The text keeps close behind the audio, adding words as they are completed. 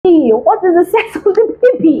baby? What is the sex of the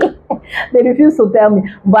baby? They refuse to tell me.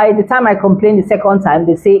 By the time I complain the second time,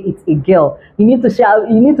 they say it's a girl. You need to shout,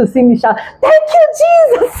 you need to see me shout, thank you,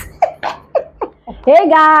 Jesus. Hey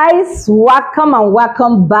guys, welcome and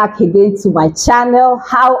welcome back again to my channel.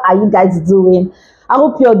 How are you guys doing? I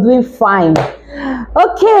hope you're doing fine.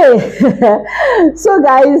 Okay, so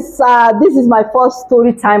guys, this is my first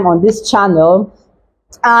story time on this channel.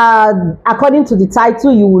 According to the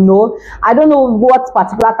title, you will know. I don't know what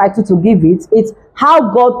particular title to give it. It's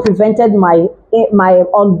how God prevented my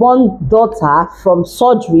unborn daughter from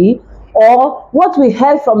surgery, or what we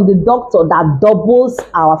heard from the doctor that doubles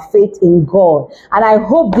our faith in God. And I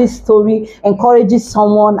hope this story encourages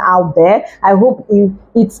someone out there. I hope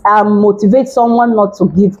it motivates someone not to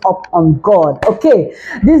give up on God. Okay,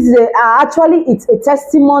 this is actually it's a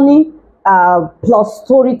testimony plus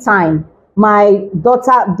story time. My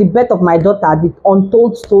daughter, the birth of my daughter, the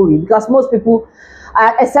untold story, because most people,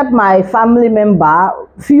 except my family member,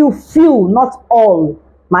 few, not all,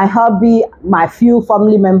 my hubby, my few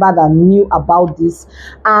family members that knew about this.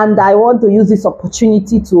 And I want to use this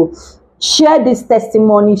opportunity to share this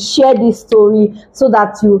testimony, share this story, so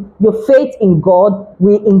that your faith in God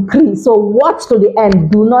will increase. So watch to the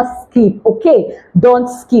end. Do not skip. Okay, don't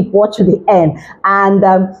skip. Watch to the end. And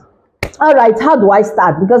all right, how do I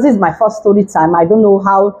start? Because this is my first story time. I don't know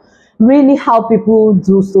how people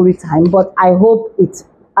do story time, but I hope it's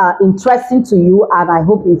interesting to you, and I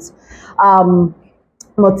hope it's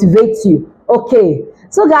motivates you. Okay,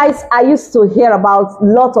 so guys, I used to hear about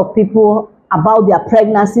lots of people about their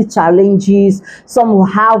pregnancy challenges. Some will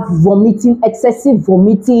have vomiting, excessive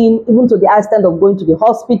vomiting, even to the extent of going to the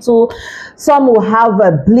hospital. Some will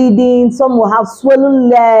have bleeding. Some will have swollen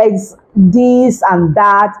legs, this and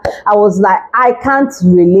that. I was like, I can't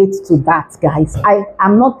relate to that, guys.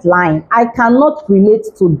 I'm not lying. I cannot relate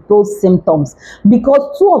to those symptoms,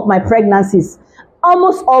 because two of my pregnancies,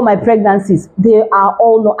 almost all my pregnancies, they are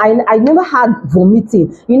all no. I never had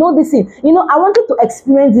vomiting. You know this thing. You know, I wanted to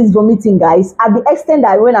experience this vomiting, guys, at the extent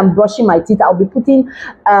that when I'm brushing my teeth, I'll be putting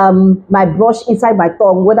my brush inside my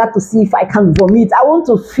tongue, whether to see if I can vomit. I want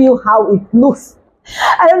to feel how it looks.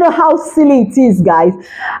 I don't know how silly it is, guys.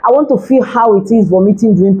 I want to feel how it is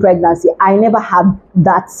vomiting during pregnancy. I never had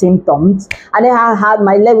that symptoms. I never had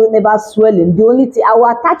my leg never swelling. The only thing I will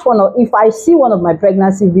attach if I see one of my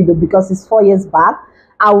pregnancy video, because it's 4 years back,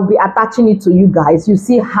 I will be attaching it to you guys. You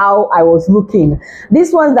see how I was looking.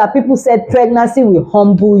 These ones that people said pregnancy will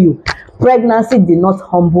humble you. Pregnancy did not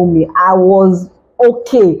humble me. I was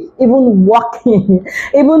okay, even walking.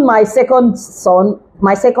 Even my second son,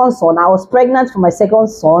 I was pregnant for my second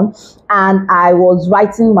son, and I was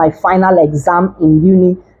writing my final exam in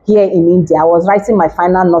uni here in India. I was writing my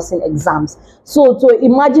final nursing exams. So to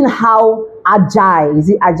imagine how agile,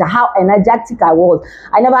 how energetic I was.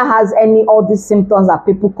 I never had all these symptoms that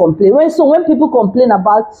people complain. When people complain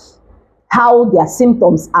about how their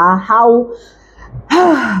symptoms are, how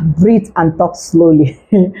breathe and talk slowly.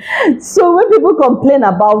 So when people complain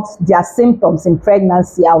about their symptoms in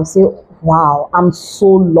pregnancy, I would say, wow, I'm so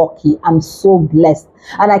lucky, I'm so blessed.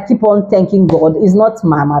 And I keep on thanking God. It's not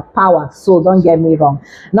my power, so don't get me wrong.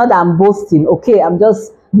 Not that I'm boasting, okay? I'm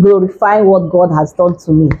just glorifying what God has done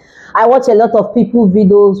to me. I watch a lot of people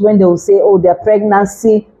videos when they will say, oh, their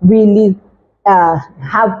pregnancy really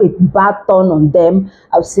have a bad turn on them.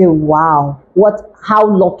 I'll say, wow, how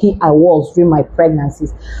lucky I was during my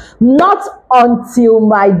pregnancies. Not until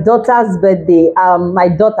my daughter's birthday, my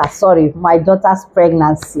daughter's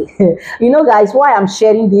pregnancy. You know, guys, why I'm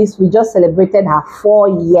sharing this, we just celebrated her 4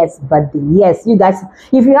 years birthday. Yes, you guys,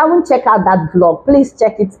 if you haven't checked out that vlog, please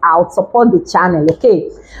check it out, support the channel.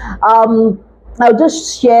 Okay, I'll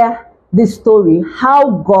just share this story,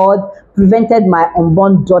 how God prevented my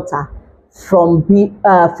unborn daughter from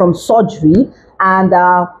surgery,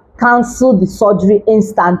 and cancel the surgery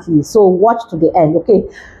instantly. So watch to the end. Okay,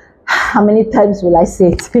 how many times will I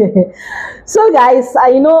say it? So guys,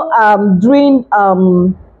 during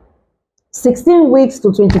 16 weeks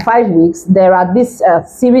to 25 weeks, there are this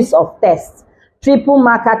series of tests, triple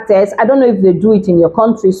marker tests. I don't know if they do it in your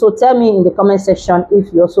country, so tell me in the comment section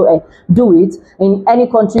if you also do it in any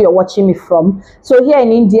country you're watching me from. So here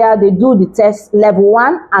in India, they do the test level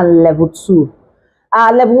 1 and level 2.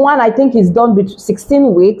 Level 1, I think, is done between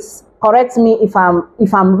 16 weeks. Correct me if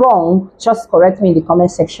I'm wrong. Just correct me in the comment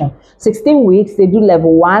section. 16 weeks, they do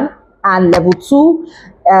level 1, and level 2,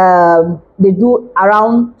 they do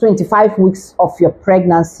around 25 weeks of your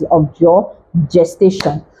pregnancy, of your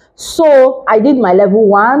gestation. So I did my level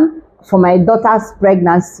 1 for my daughter's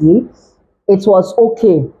pregnancy. It was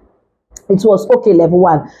okay. It was okay, level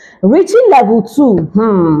 1. Reaching level 2,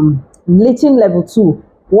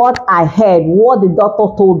 what I heard, what the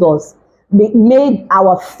doctor told us, made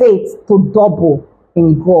our faith to double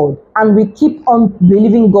in God, and we keep on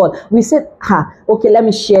believing God. We said, okay, let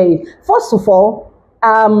me share it. First of all,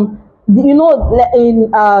 you know, in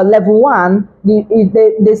level 1,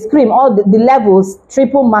 they scream all the levels,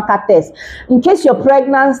 triple marker test. In case you're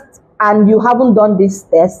pregnant and you haven't done this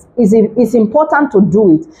test, it's important to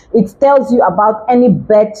do it. It tells you about any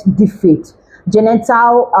birth defect,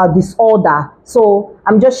 genital disorder. So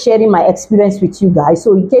I'm just sharing my experience with you guys.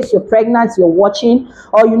 So in case you're pregnant, you're watching,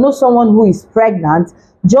 or you know someone who is pregnant,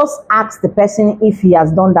 just ask the person if he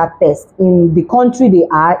has done that test in the country they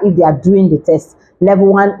are, if they are doing the test.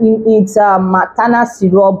 Level 1, it's maternal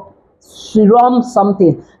serum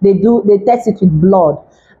something. They test it with blood,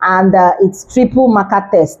 and it's triple marker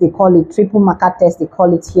test. They call it triple marker test. They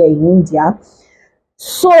call it here in India.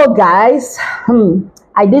 So guys,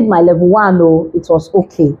 I did my level 1. Oh, it was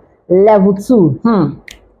okay. Level 2,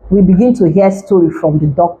 we begin to hear story from the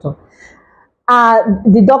doctor.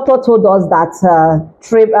 The doctor told us that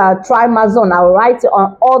trimazone, I'll write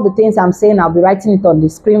on all the things I'm saying, I'll be writing it on the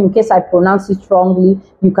screen. In case I pronounce it wrongly,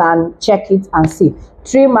 you can check it and see.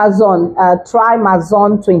 Trimazone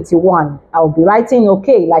 21. I'll be writing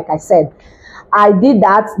okay, like I said. I did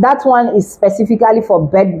that. That one is specifically for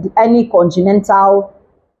any congenital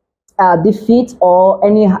defeat or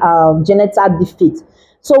any genital defeat.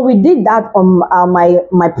 So we did that on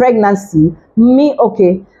my pregnancy.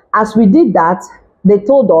 Okay. As we did that, they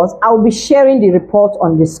told us, I'll be sharing the report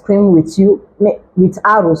on the screen with you, with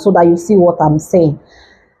arrow, so that you see what I'm saying.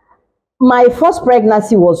 My first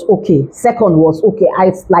pregnancy was okay. Second was okay.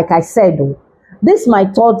 Like I said, this is my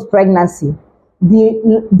third pregnancy.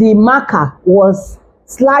 The marker was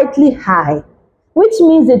slightly high, which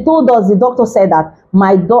means they told us, the doctor said that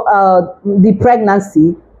the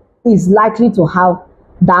pregnancy is likely to have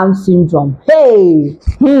Down syndrome. Hey,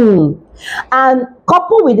 and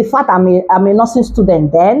coupled with the fact I'm a nursing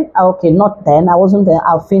student then, okay, not then, I wasn't there,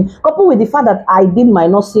 coupled with the fact that I did my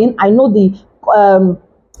nursing, I know the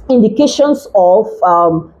indications of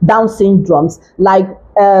Down syndromes, like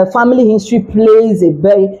family history plays a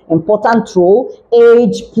very important role,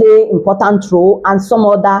 age play important role, and some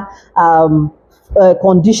other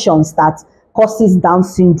conditions that causes Down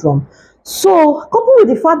syndrome. So, coupled with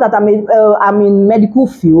the fact that I'm in medical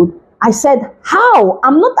field, I said, how?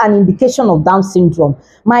 I'm not an indication of Down syndrome.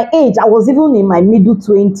 My age, I was even in my middle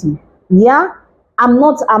 20. Yeah, I'm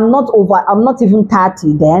not even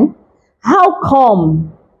 30 then. How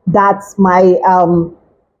come that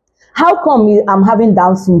how come I'm having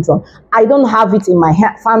Down syndrome? I don't have it in my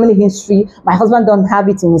family history. My husband don't have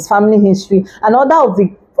it in his family history. And other of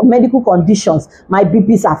the medical conditions, my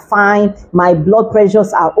BPs are fine, my blood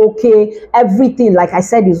pressures are okay, everything, like I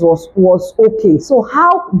said, was okay. So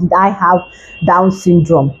how did I have Down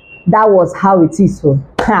syndrome? That was how it is. So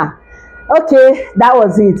okay, that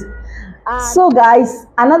was it. So guys,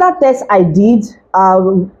 another test I did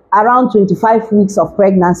around 25 weeks of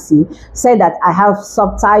pregnancy said that I have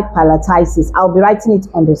subtype pilotitis. I'll be writing it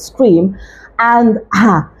on the screen.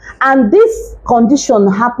 And this condition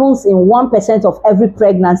happens in 1% of every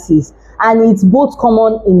pregnancies, and it's both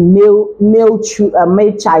common in male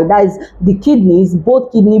child. That is, the kidneys,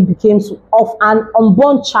 both kidney of an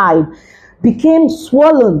unborn child became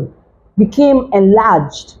swollen, became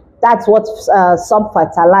enlarged. That's what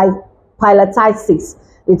pilotitis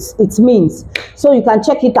it means. So you can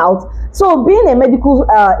check it out. So being a medical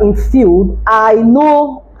in field, I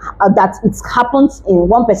know that it happens in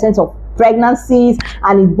 1% of pregnancies,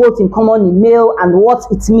 and it's both in common in male, and what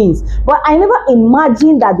it means. But I never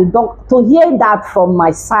imagined that to hear that from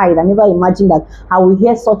my side, I never imagined that I will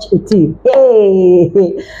hear such a thing.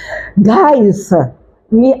 Hey guys,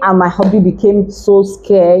 me and my hubby became so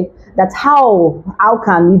scared that how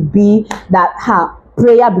can it be that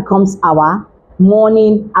prayer becomes our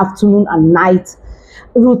morning, afternoon, and night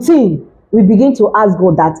routine. We begin to ask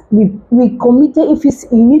God that we committed, if you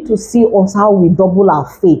need to see us how we double our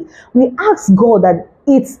faith. We ask God that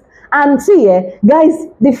and see, guys,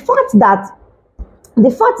 the fact that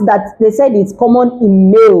they said it's common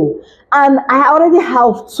in male, and I already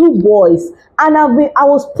have 2 boys, and I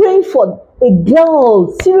was praying for a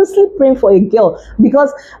girl, seriously praying for a girl,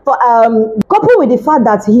 because coupled with the fact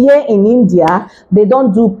that here in India they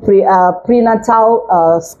don't do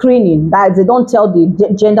prenatal screening, that they don't tell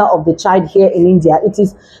the gender of the child here in India. It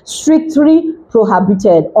is strictly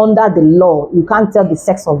prohibited under the law. You can't tell the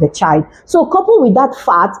sex of the child. So coupled with that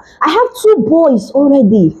fact, I have 2 boys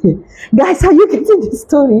already. Guys, are you getting the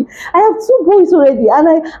story? I have 2 boys already,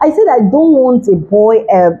 and I said I don't want a boy.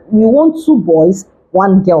 We want 2 boys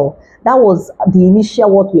one girl. That was the initial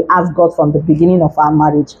what we asked God from the beginning of our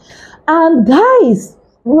marriage. And guys,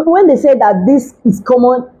 when they say that this is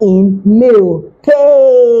common in male,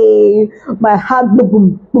 hey, my heart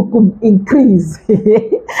boom, boom, boom, increase.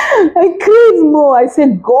 Increase more. I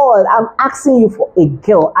said, God, I'm asking you for a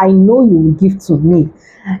girl. I know you will give to me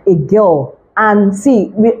a girl. And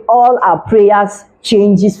see, we all our prayers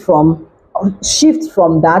shift from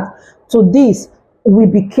that to this. We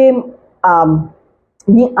became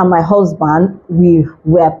me and my husband, we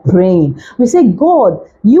were praying. We said, God,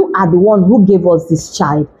 you are the one who gave us this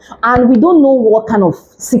child, and we don't know what kind of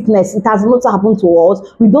sickness. It has not happened to us.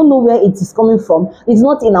 We don't know where it is coming from. It's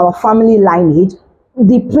not in our family lineage.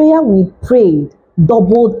 The prayer we prayed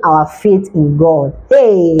doubled our faith in God.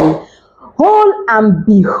 Hey, hold and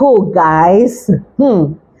behold, guys.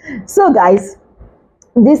 So guys,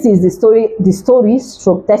 this is the story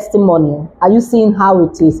stroke testimony. Are you seeing how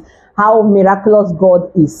it is? How miraculous God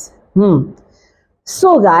is.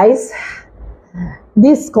 So guys,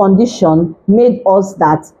 this condition made us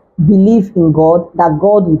that believe in God, that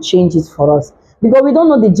God will change it for us, because we don't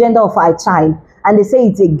know the gender of our child, and they say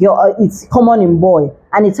it's a girl, it's common in boy,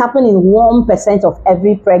 and it's happening in 1% of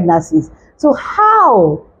every pregnancy. So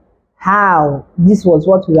how this was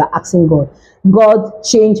what we were asking God. God,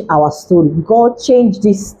 change our story. God, change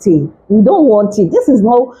this thing. We don't want it. This is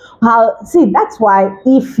not how. See, that's why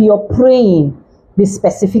if you're praying, be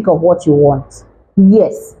specific of what you want.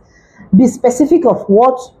 Yes, be specific of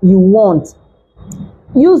what you want.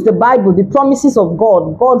 Use the Bible, the promises of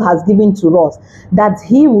God. God has given to us that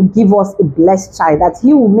He will give us a blessed child, that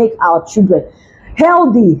He will make our children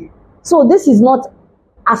healthy. So this is not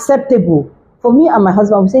acceptable. For me and my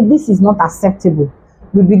husband, we say this is not acceptable.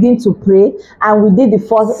 We begin to pray, and we did the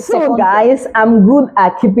first. So guys, I'm good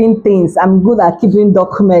at keeping things. I'm good at keeping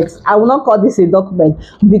documents. I will not call this a document,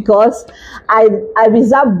 because I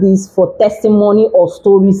reserve this for testimony or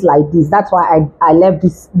stories like this. That's why I left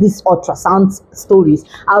this ultrasound stories.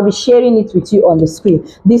 I'll be sharing it with you on the screen.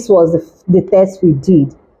 This was the test we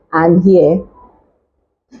did, and here,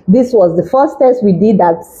 this was the first test we did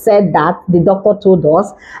that said that the doctor told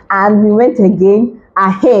us, and we went again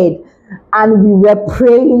ahead, and we were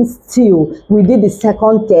praying still. We did the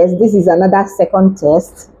second test. This is another second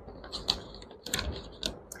test.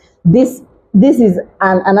 This is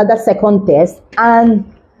another second test. And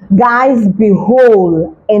guys,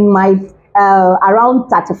 behold, in my around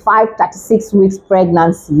 35-36 weeks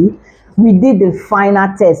pregnancy, we did the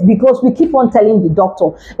final test, because we keep on telling the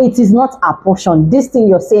doctor it is not our portion. This thing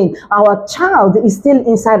you're saying, our child is still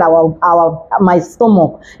inside my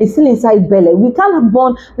stomach, it's still inside belly. We can't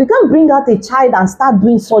bring out a child and start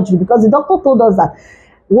doing surgery, because the doctor told us that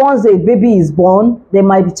once a baby is born, there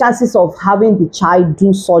might be chances of having the child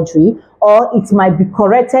do surgery, or it might be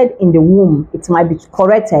corrected in the womb. It might be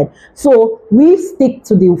corrected. So we stick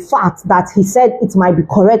to the fact that he said it might be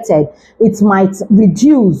corrected. It might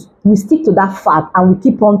reduce. We stick to that fact, and we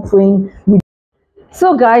keep on praying.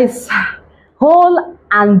 So guys, hold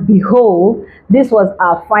and behold, this was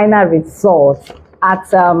our final result.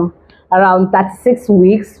 At around 36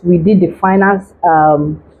 weeks, we did the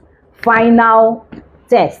final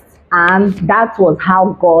test, and that was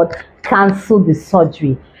how God canceled the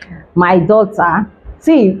surgery. My daughter,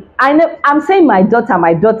 see, I'm saying my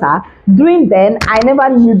daughter, during then, I never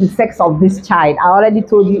knew the sex of this child. I already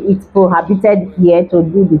told you it's prohibited here to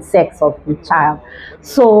do the sex of the child.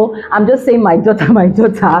 So I'm just saying my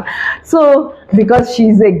daughter. So because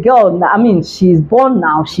she's a girl, I mean, she's born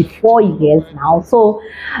now, she's 4 years now. So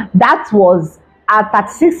that was at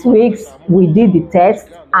 36 weeks, we did the test,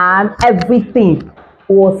 and everything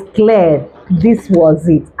was cleared. This was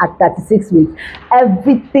it at 36 weeks.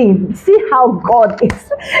 Everything. See how God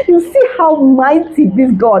is. You see how mighty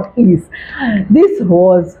this God is. This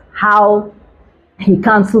was how he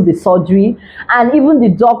canceled the surgery. And even the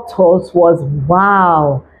doctors was,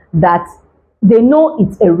 wow, that they know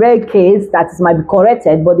it's a rare case that it might be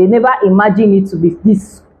corrected, but they never imagine it to be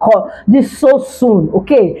this so soon.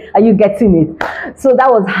 Okay, are you getting it? So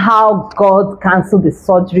that was how God canceled the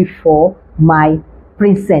surgery for my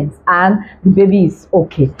princess, and the baby is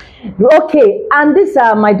okay. And this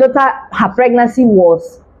my daughter, her pregnancy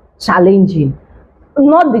was challenging.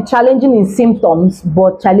 Not the challenging in symptoms,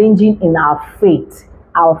 but challenging in our faith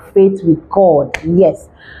with God. Yes.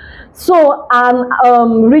 So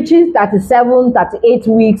reaching 37-38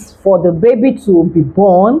 weeks for the baby to be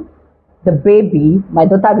born, my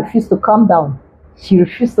daughter refused to calm down. She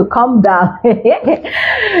refused to calm down.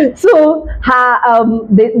 So her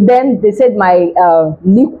then they said my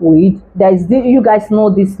liquid, you guys know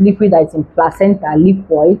this liquid that is in placenta,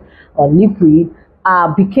 liquid or liquid.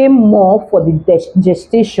 became more for the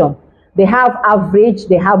gestation. They have average,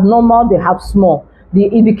 they have normal, they have small.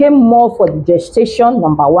 It became more for the gestation,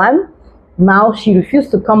 number one. Now she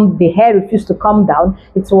refused to come, the hair refused to come down.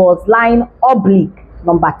 It was lying oblique,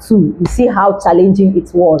 number two. You see how challenging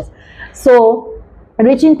it was. So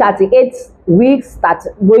reaching 38 weeks,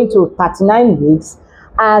 going to 39 weeks,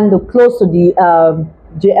 and close to the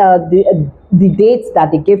dates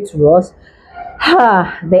that they gave to us,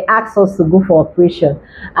 they asked us to go for operation,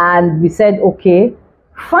 and we said okay,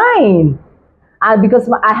 fine. And because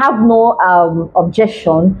I have no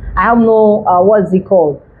objection, I have no what is it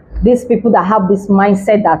called, these people that have this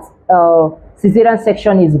mindset that cesarean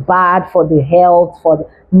section is bad for the health,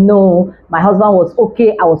 no, my husband was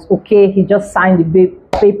okay, I was okay. He just signed the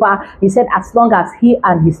paper. He said as long as he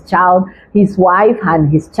and his child, his wife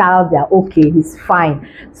and his child, they're okay, he's fine.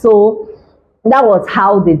 So that was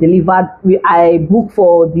how they delivered. I booked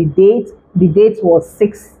for the date. The date was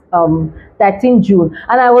 13 June,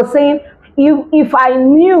 and I was saying, if I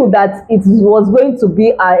knew that it was going to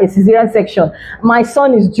be a cesarean section, my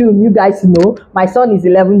son is June, you guys know, my son is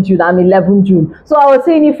 11 June, I'm 11 June. So I was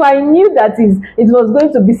saying, if I knew that it was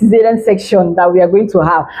going to be cesarean section that we are going to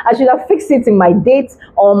have, I should have fixed it in my date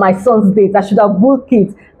or my son's date. I should have booked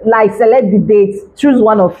it, like select the dates, choose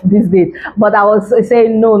one of these dates. But I was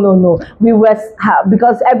saying no. We were,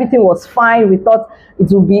 because everything was fine, we thought it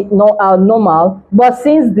would be normal. But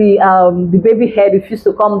since the baby head refused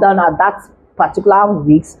to come down at that particular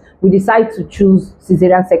weeks, we decided to choose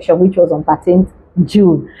cesarean section, which was on 13th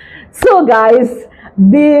June. So guys,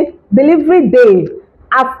 the delivery day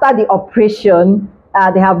after the operation,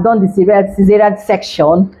 they have done the cesarean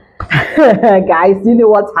section. Guys, you know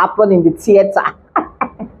what happened in the theater?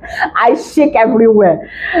 I shake everywhere.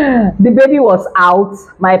 The baby was out,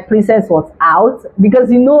 my princess was out,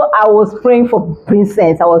 because you know I was praying for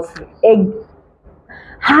princess. I was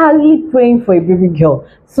hardly praying for a baby girl.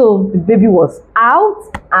 So the baby was out,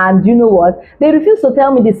 and you know what, they refused to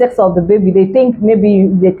tell me the sex of the baby. They think maybe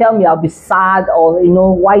they tell me I'll be sad, or you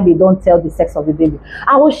know why they don't tell the sex of the baby.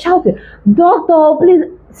 I was shouting, doctor, please,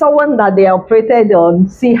 someone that they operated on,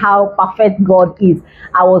 see how perfect God is.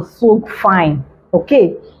 I was so fine.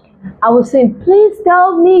 Okay, I was saying, please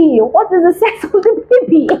tell me, what is the sex of the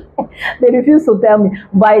baby? They refused to tell me.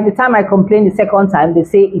 By the time I complained the second time, they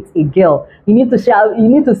say it's a girl. You need to shout, you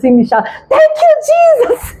need to see me shout, thank you,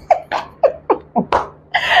 Jesus.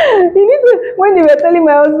 You need to, when they were telling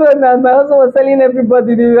my husband, and my husband was telling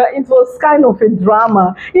everybody, it was kind of a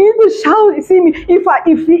drama. You need to shout, see me. If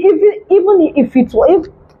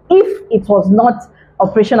it was not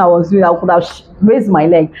operation I was doing, I could have raised my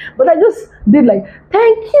leg, but I just did like,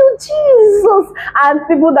 thank you, Jesus. And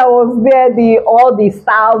people that was there, all the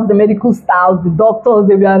staff, the medical staff, the doctors,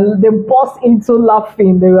 they burst into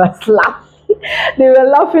laughing. They were laughing. They were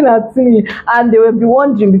laughing at me, and they will be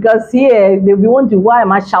wondering, because here they'll be wondering, why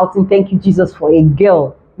am I shouting thank you, Jesus, for a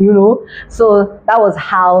girl? You know, so that was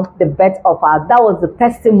how the birth of her, that was the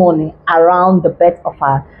testimony around the birth of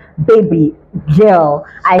her baby girl.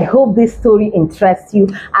 I hope this story interests you,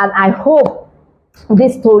 and I hope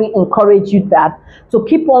this story encourages you that to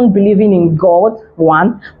keep on believing in God.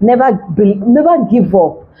 One, never give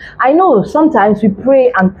up. I know sometimes we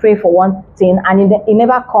pray and pray for one thing, and it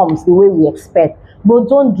never comes the way we expect, but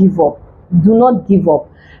don't give up. Do not give up.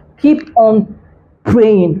 Keep on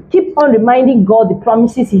praying, keep on reminding God the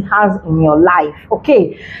promises He has in your life.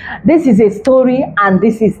 Okay, this is a story and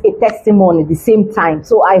this is a testimony at the same time.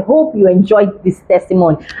 So I hope you enjoyed this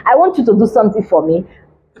testimony. I want you to do something for me.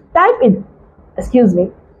 Type in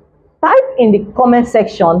the comment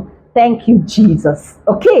section, thank you, Jesus.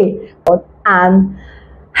 Okay, and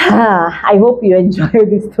I hope you enjoyed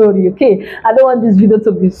this story. Okay, I don't want this video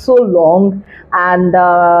to be so long, and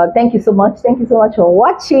thank you so much for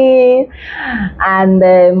watching. And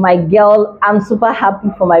my girl, I'm super happy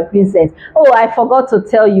for my princess. Oh, I forgot to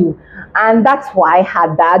tell you, and that's why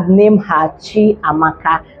her dad named her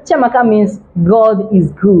Chiamaka. Chiamaka means God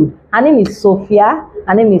is good. Her name is Sophia,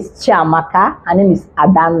 her name is Chiamaka, her name is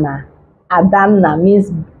Adana. Adana is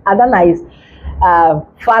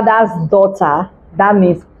father's daughter. That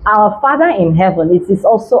means our Father in heaven. It is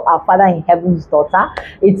also our Father in heaven's daughter.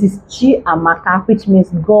 It is Chiamaka, which means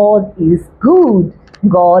God is good.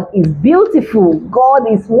 God is beautiful.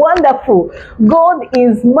 God is wonderful. God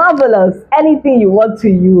is marvelous. Anything you want to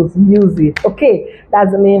use it. Okay,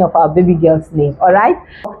 that's the meaning of our baby girl's name. All right.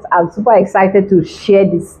 I'm super excited to share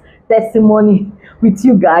this testimony with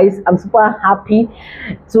you guys. I'm super happy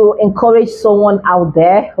to encourage someone out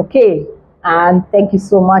there. Okay. And thank you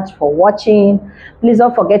so much for watching. Please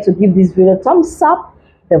don't forget to give this video a thumbs up.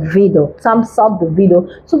 the video, thumbs up the video,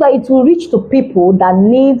 so that it will reach to people that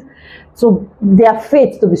need to their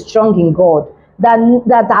faith to be strong in God, that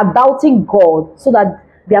are doubting God, so that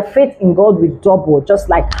their faith in God will double, just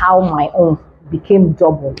like how my own became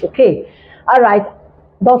double. Okay, all right.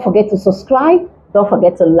 Don't forget to subscribe. Don't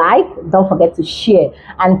forget to like. Don't forget to share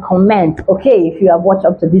and comment. Okay, if you have watched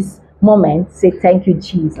up to this moment, say thank you,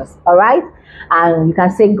 Jesus. All right, and you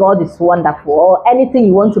can say God is wonderful, or anything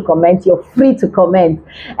you want to comment, you're free to comment.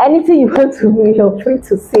 Anything you want to, you're free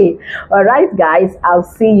to say. All right, guys, I'll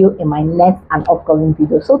see you in my next and upcoming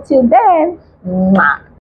video. So till then, mwah.